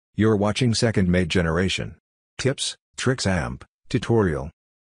You're watching Second Mate Generation. Tips, Tricks AMP, Tutorial.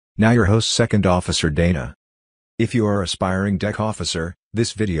 Now your host Second Officer Dana. If you are aspiring deck officer,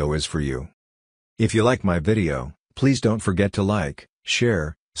 this video is for you. If you like my video, please don't forget to like,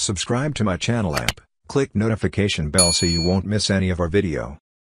 share, subscribe to my channel AMP, click notification bell so you won't miss any of our video.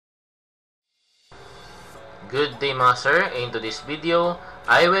 Good day master, into this video,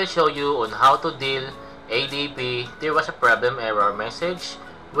 I will show you on how to deal ADP there was a problem error message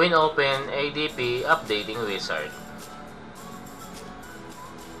when open ADP updating wizard.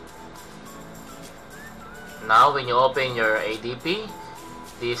 Now when you open your ADP,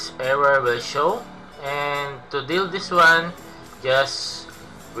 this error will show, and to deal this one, just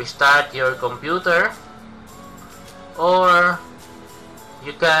restart your computer, or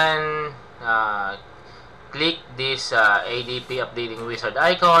you can click this ADP updating wizard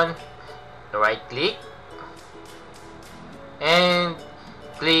icon, right click, and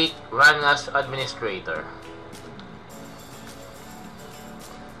click run as administrator.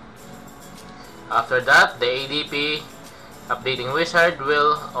 After that, the ADP updating wizard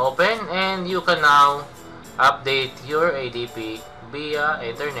will open, and you can now update your ADP via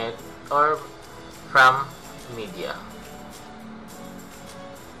internet or from media.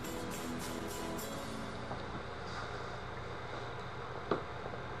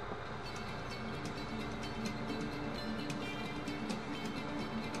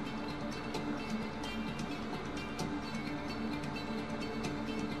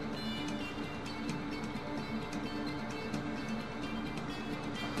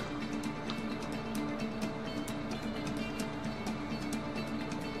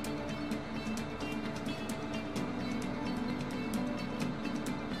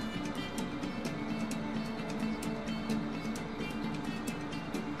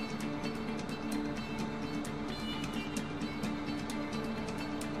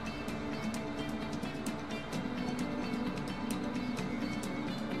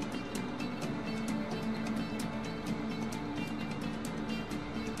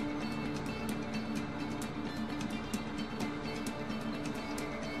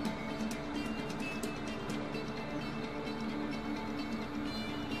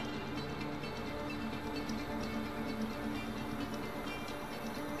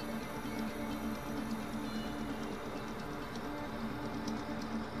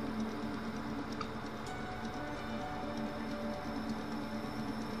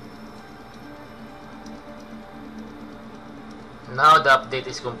 Now the update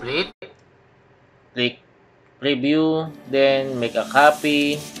is complete. Click preview, then make a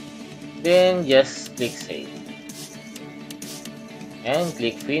copy, then just click save and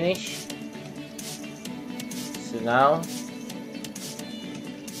click finish. So now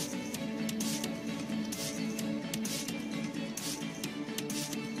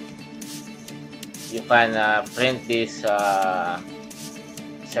you can print this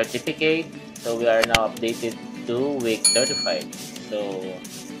certificate. So we are now updated to week 35. So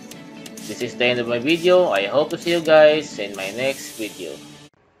this is the end of my video. I hope to see you guys in my next video.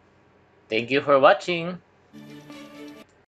 Thank you for watching.